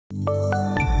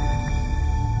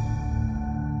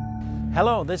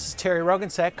Hello, this is Terry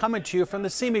Roggensack coming to you from the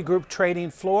CME Group trading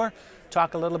floor.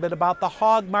 Talk a little bit about the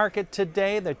hog market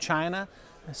today, the China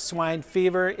swine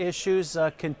fever issues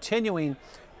continuing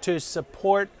to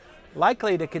support,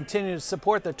 likely to continue to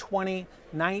support the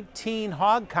 2019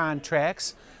 hog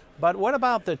contracts. But what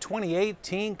about the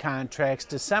 2018 contracts?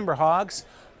 December hogs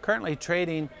currently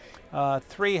trading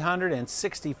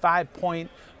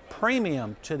 365-point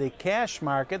premium to the cash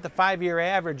market. The 5-year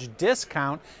average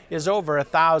discount is over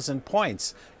 1,000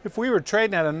 points. If we were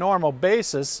trading at a normal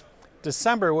basis,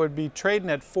 December would be trading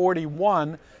at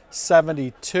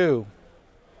 41.72.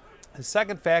 The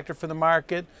second factor for the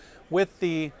market, with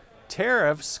the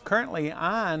tariffs currently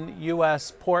on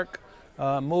U.S. pork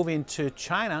moving to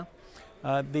China,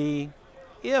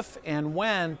 if and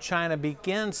when China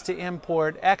begins to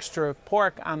import extra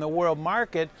pork on the world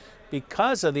market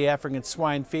because of the African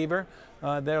swine fever,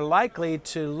 they're likely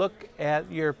to look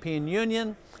at European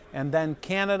Union and then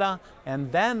Canada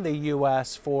and then the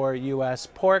U.S. for U.S.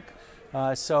 pork.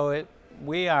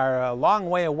 We are a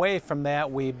long way away from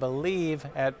that, we believe,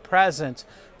 at present.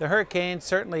 The hurricane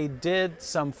certainly did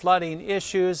some flooding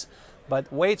issues,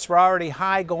 but weights were already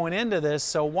high going into this,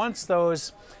 so once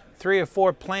those 3 or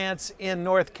 4 plants in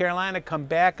North Carolina come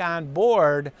back on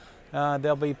board,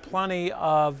 there'll be plenty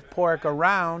of pork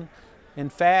around. In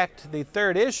fact, the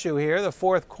third issue here, the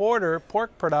fourth quarter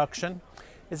pork production,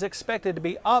 is expected to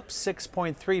be up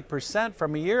 6.3%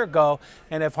 from a year ago,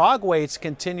 and if hog weights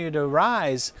continue to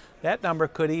rise, that number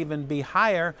could even be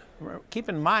higher. Keep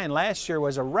in mind, last year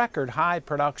was a record high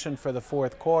production for the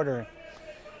fourth quarter.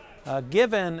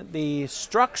 Given the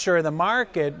structure of the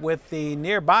market with the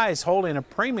nearbys holding a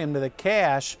premium to the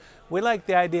cash, we like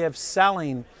the idea of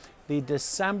selling the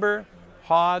December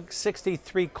hog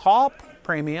 63 call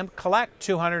premium, collect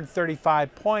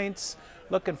 235 points,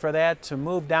 looking for that to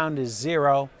move down to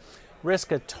 0.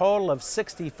 Risk a total of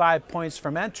 65 points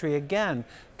from entry. Again,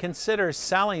 consider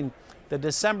selling the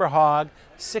December hog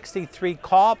 63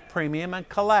 call premium and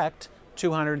collect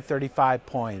 235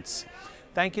 points.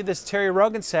 Thank you. This is Terry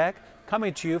Roggensack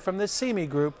coming to you from the CME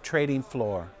Group trading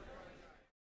floor.